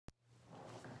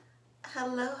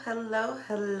Hello, hello,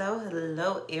 hello,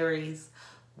 hello, Aries.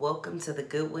 Welcome to the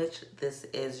Good Witch. This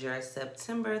is your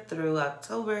September through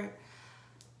October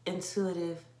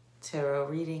intuitive tarot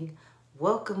reading.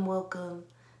 Welcome, welcome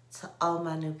to all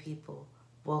my new people.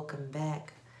 Welcome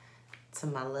back to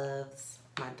my loves,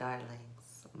 my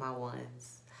darlings, my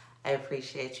ones. I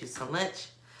appreciate you so much.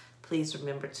 Please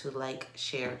remember to like,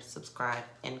 share, subscribe,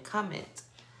 and comment.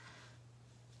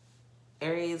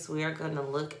 Aries, we are going to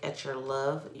look at your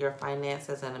love, your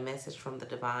finances, and a message from the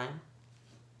divine.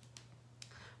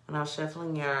 When I was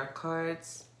shuffling your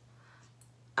cards,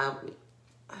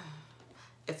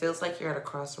 it feels like you're at a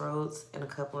crossroads in a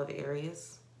couple of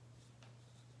areas.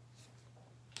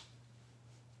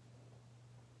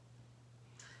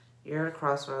 You're at a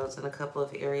crossroads in a couple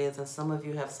of areas, and some of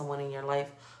you have someone in your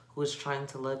life who is trying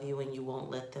to love you and you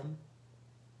won't let them.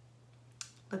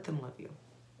 Let them love you.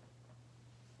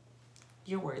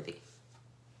 You're worthy.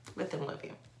 Let them love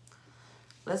you.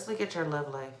 Let's look at your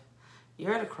love life.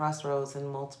 You're at a crossroads in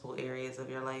multiple areas of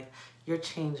your life. You're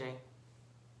changing.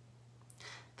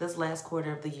 This last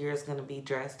quarter of the year is going to be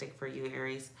drastic for you,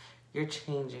 Aries. You're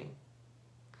changing.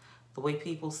 The way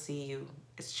people see you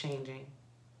is changing.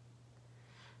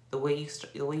 The way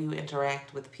you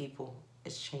interact with people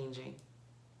is changing.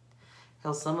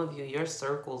 Hell, some of you, your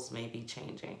circles may be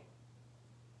changing.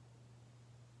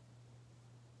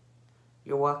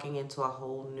 You're walking into a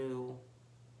whole new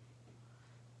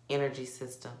energy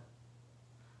system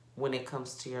when it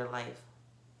comes to your life.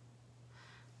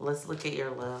 Let's look at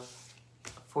your love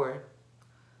for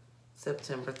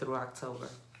September through October.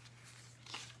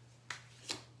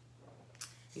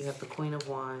 You have the Queen of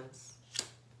Wands,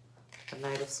 the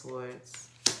Knight of Swords,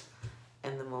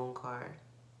 and the Moon card.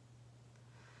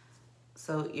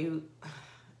 So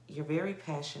you're very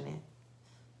passionate.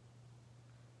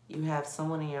 You have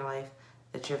someone in your life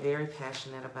that you're very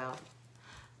passionate about.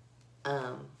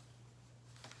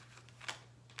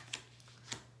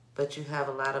 But you have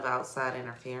a lot of outside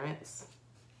interference.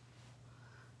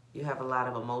 You have a lot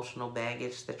of emotional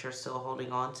baggage that you're still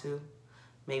holding on to.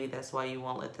 Maybe that's why you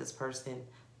won't let this person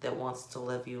that wants to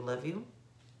love you love you.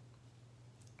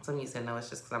 Some of you said, no, it's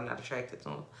just because I'm not attracted to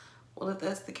him. Well, if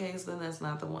that's the case, then that's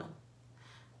not the one.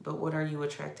 But what are you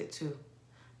attracted to?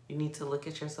 You need to look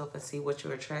at yourself and see what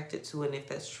you're attracted to and if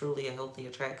that's truly a healthy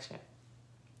attraction.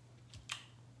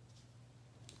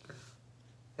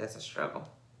 That's a struggle,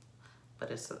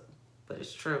 but it's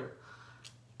true.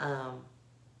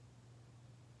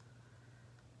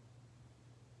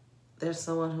 There's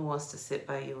someone who wants to sit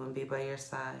by you and be by your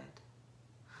side,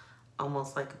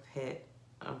 almost like a pet.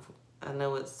 I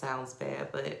know it sounds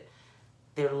bad, but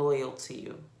they're loyal to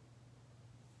you.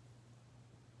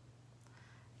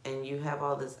 And you have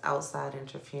all this outside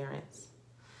interference.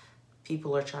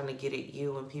 People are trying to get at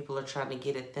you and people are trying to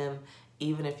get at them.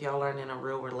 Even if y'all aren't in a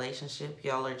real relationship,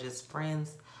 y'all are just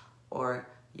friends, or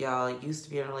y'all used to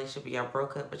be in a relationship, but y'all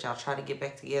broke up, but y'all try to get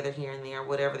back together here and there,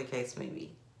 whatever the case may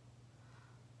be.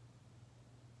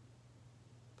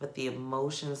 But the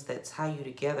emotions that tie you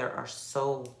together are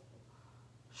so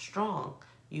strong.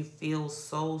 You feel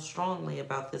so strongly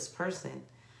about this person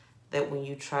that when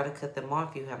you try to cut them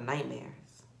off, you have nightmares.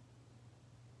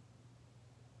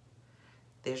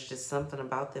 There's just something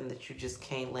about them that you just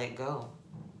can't let go.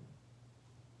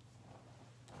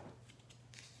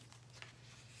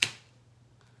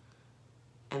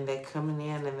 And they're coming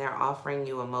in and they're offering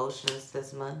you emotions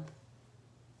this month.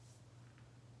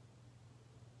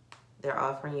 They're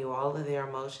offering you all of their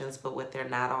emotions, but what they're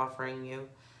not offering you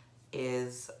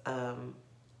is,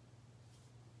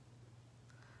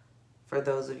 for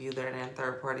those of you that are in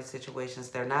third-party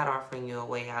situations, they're not offering you a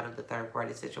way out of the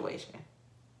third-party situation.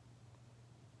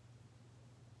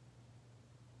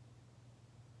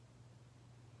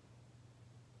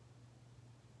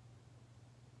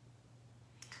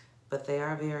 But they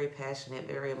are very passionate,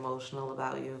 very emotional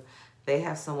about you. They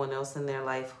have someone else in their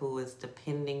life who is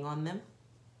depending on them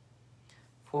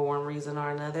for one reason or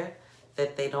another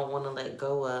that they don't want to let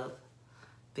go of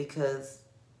because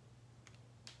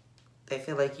they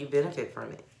feel like you benefit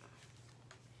from it.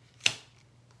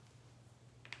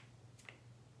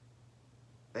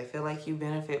 They feel like you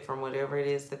benefit from whatever it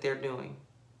is that they're doing.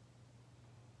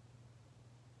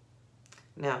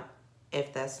 Now,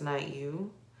 if that's not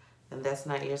you, and that's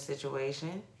not your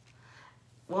situation,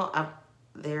 well,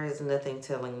 there is nothing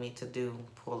telling me to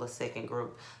pull a second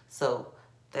group. So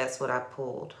that's what I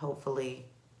pulled. Hopefully,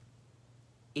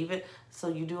 so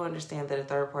you do understand that a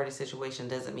third-party situation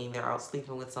doesn't mean they're out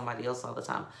sleeping with somebody else all the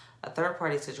time. A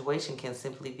third-party situation can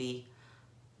simply be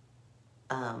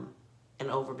an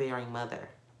overbearing mother,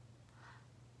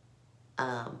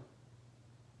 an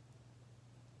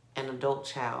adult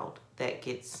child that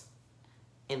gets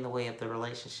in the way of the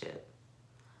relationship.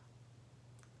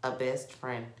 A best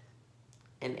friend,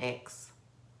 an ex,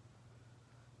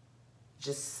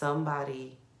 just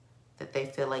somebody that they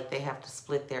feel like they have to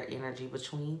split their energy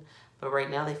between. But right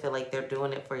now they feel like they're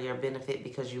doing it for your benefit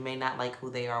because you may not like who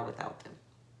they are without them.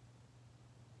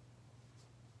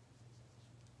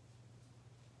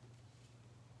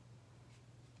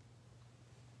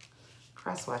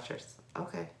 Cross watchers.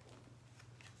 Okay.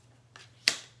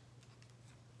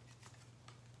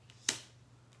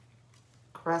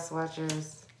 Cross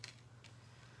watchers.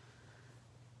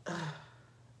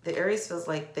 The Aries feels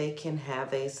like they can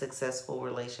have a successful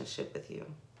relationship with you.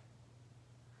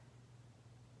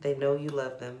 They know you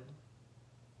love them,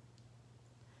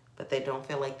 but they don't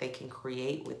feel like they can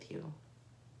create with you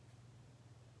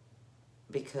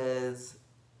because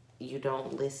you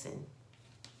don't listen,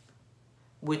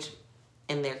 which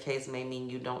in their case may mean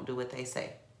you don't do what they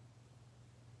say.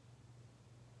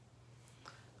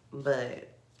 But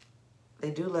they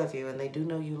do love you and they do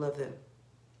know you love them.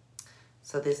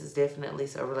 So this is definitely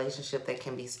a relationship that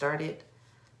can be started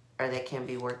or that can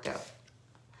be worked out.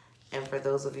 And for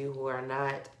those of you who are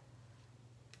not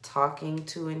talking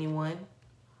to anyone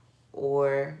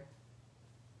or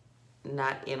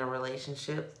not in a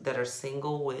relationship, that are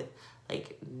single with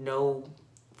like no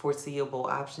foreseeable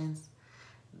options,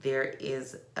 there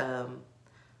is a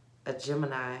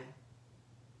Gemini,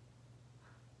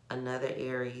 another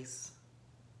Aries,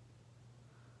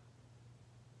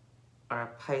 or a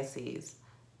Pisces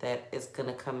that is going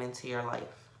to come into your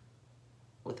life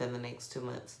within the next 2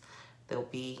 months. They'll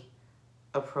be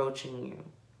approaching you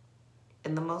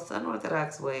in the most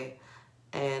unorthodox way,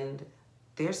 and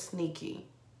they're sneaky.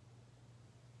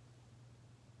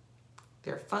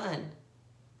 They're fun,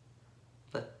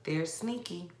 but they're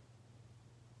sneaky.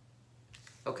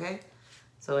 Okay?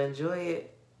 So enjoy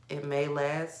it. It may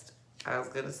last. I was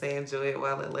going to say enjoy it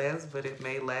while it lasts, but it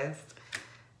may last.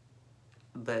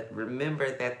 But remember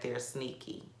that they're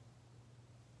sneaky.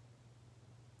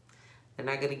 They're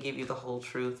not going to give you the whole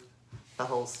truth, the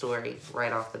whole story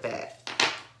right off the bat.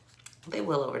 They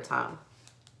will over time,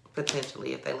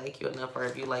 potentially, if they like you enough or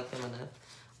if you like them enough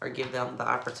or give them the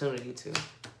opportunity to.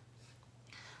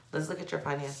 Let's look at your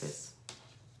finances.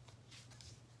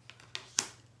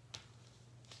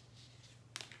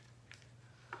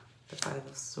 The Five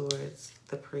of Swords,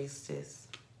 the Priestess,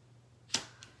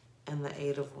 and the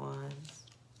Eight of Wands.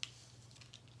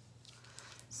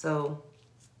 So,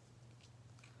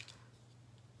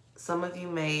 some of you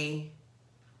may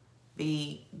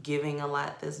be giving a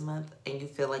lot this month and you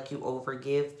feel like you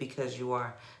overgive because you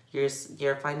are.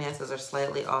 Your finances are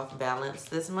slightly off balance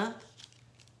this month.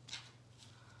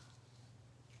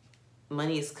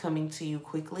 Money is coming to you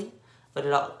quickly,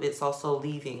 but it's also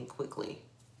leaving quickly.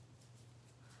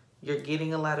 You're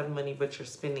getting a lot of money, but you're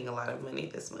spending a lot of money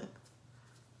this month.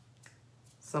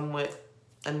 Somewhat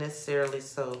unnecessarily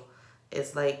so.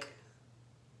 It's like,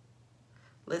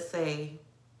 let's say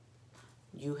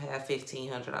you have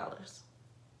 $1,500.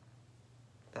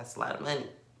 That's a lot of money.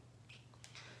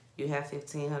 You have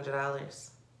 $1,500.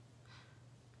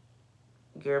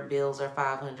 Your bills are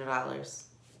 $500.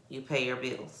 You pay your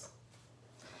bills.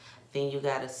 Then you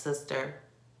got a sister,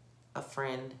 a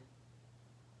friend,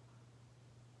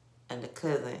 and a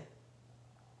cousin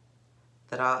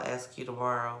that I'll ask you to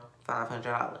borrow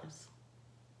 $500.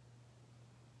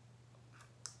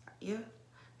 Yeah.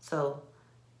 So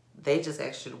they just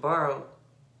asked you to borrow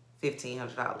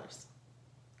 $1,500.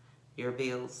 Your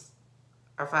bills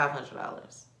are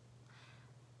 $500.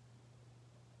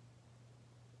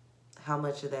 How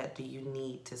much of that do you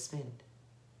need to spend?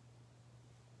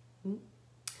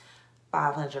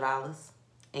 $500,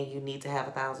 and you need to have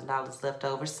 $1,000 left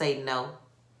over. Say no.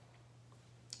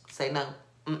 Say no.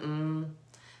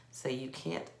 Say you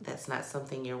can't. That's not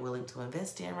something you're willing to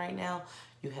invest in right now.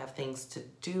 You have things to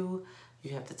do.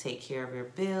 You have to take care of your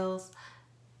bills.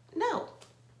 No.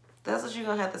 That's what you're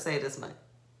going to have to say this month.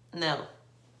 No.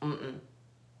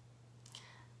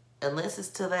 Unless it's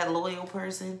to that loyal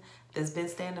person that's been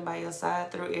standing by your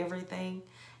side through everything,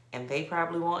 and they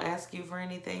probably won't ask you for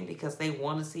anything because they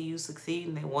want to see you succeed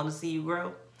and they want to see you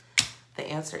grow. The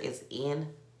answer is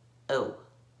N-O.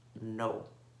 No.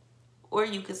 Or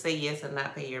you could say yes and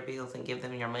not pay your bills and give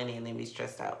them your money and then be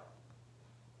stressed out.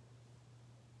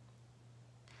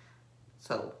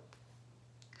 So,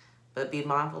 but be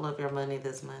mindful of your money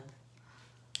this month.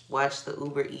 Watch the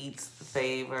Uber Eats, the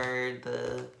favor,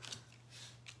 the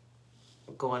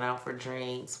going out for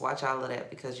drinks. Watch all of that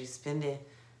because you're spending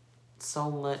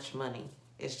so much money.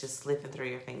 It's just slipping through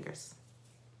your fingers.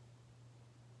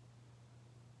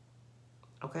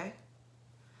 Okay?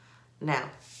 Now,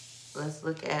 Let's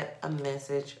look at a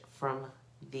message from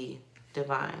the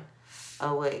divine.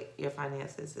 Oh, wait, your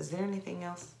finances. Is there anything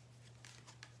else?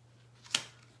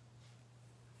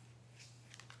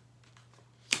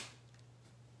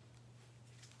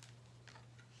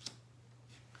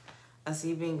 I see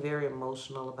you being very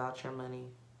emotional about your money,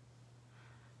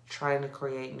 trying to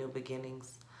create new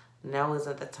beginnings. Now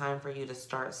isn't the time for you to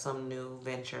start some new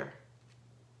venture.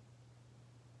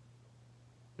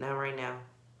 Not right now.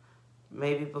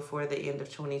 Maybe before the end of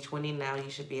 2020, now you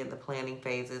should be in the planning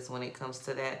phases when it comes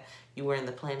to that. You were in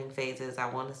the planning phases, I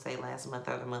want to say last month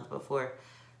or the month before.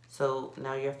 So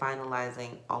now you're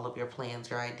finalizing all of your plans,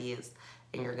 your ideas,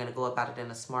 and you're going to go about it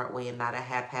in a smart way and not a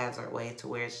haphazard way to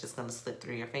where it's just going to slip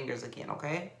through your fingers again,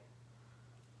 okay?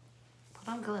 Put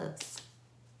on gloves.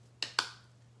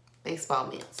 Baseball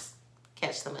mitts.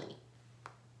 Catch the money.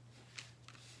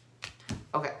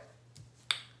 Okay.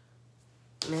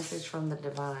 Message from the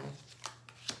divine.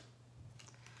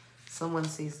 Someone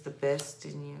sees the best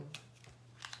in you.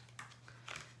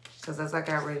 Because as I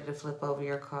got ready to flip over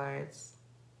your cards,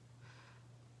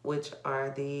 which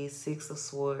are the Six of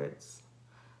Swords,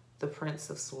 the Prince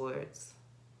of Swords,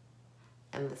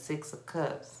 and the Six of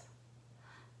Cups,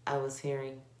 I was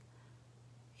hearing,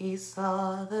 he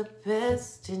saw the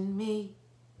best in me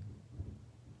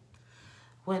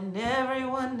when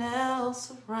everyone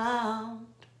else around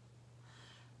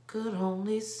could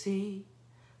only see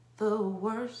the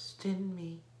worst in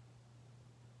me.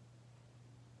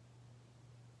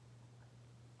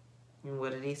 And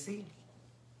what did he see?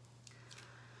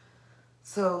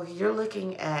 So you're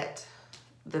looking at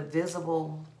the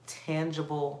visible,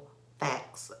 tangible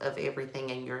facts of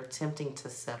everything and you're attempting to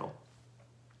settle.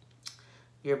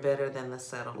 You're better than the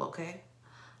settle, okay?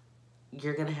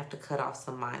 You're going to have to cut off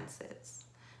some mindsets.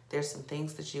 There's some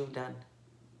things that you've done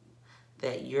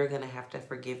that you're going to have to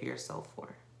forgive yourself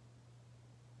for.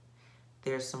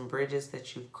 There's some bridges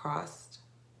that you've crossed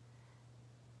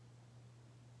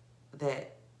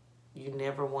that you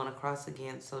never want to cross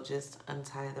again, so just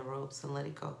untie the ropes and let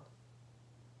it go.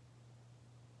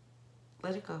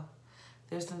 Let it go.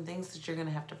 There's some things that you're going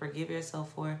to have to forgive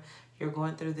yourself for. You're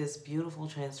going through this beautiful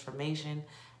transformation,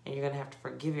 and you're going to have to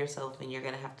forgive yourself, and you're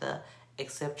going to have to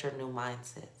accept your new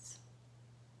mindsets.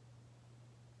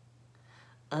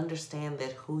 Understand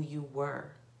that who you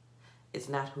were is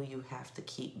not who you have to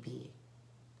keep being.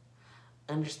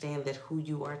 Understand that who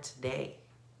you are today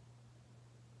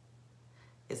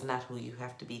is not who you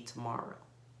have to be tomorrow,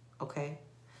 okay?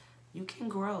 You can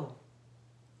grow.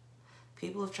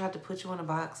 People have tried to put you in a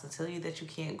box and tell you that you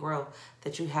can't grow,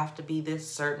 that you have to be this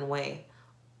certain way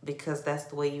because that's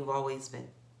the way you've always been.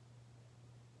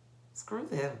 Screw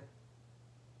them.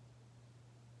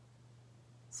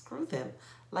 Screw them.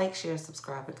 Like, share,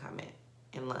 subscribe, and comment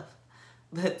in love.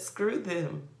 But screw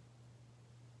them.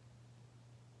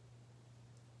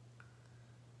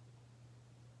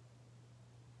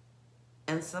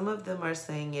 And some of them are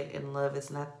saying it in love. It's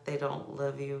not that they don't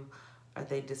love you or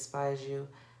they despise you.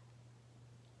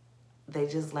 They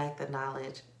just lack the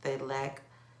knowledge. They lack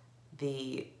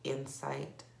the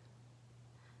insight.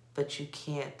 But you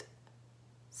can't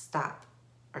stop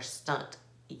or stunt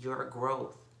your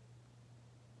growth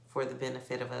for the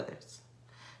benefit of others.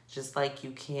 Just like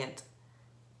you can't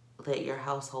let your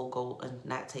household go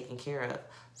not taken care of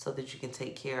so that you can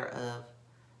take care of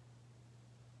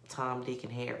Tom, Dick,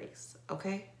 and Harry's,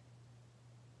 okay?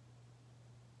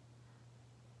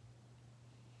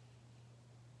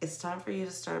 It's time for you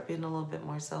to start being a little bit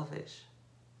more selfish.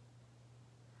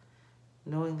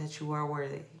 Knowing that you are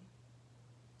worthy.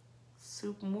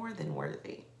 More than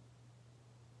worthy.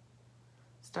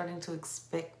 Starting to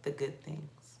expect the good things.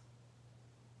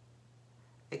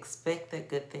 Expect that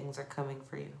good things are coming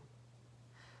for you.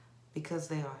 Because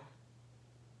they are.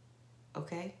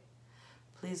 Okay?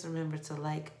 Please remember to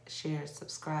like, share,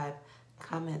 subscribe,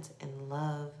 comment, and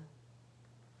love.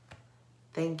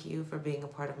 Thank you for being a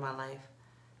part of my life.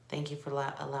 Thank you for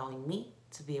allowing me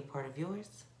to be a part of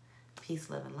yours. Peace,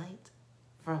 love, and light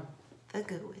from the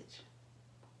Good Witch.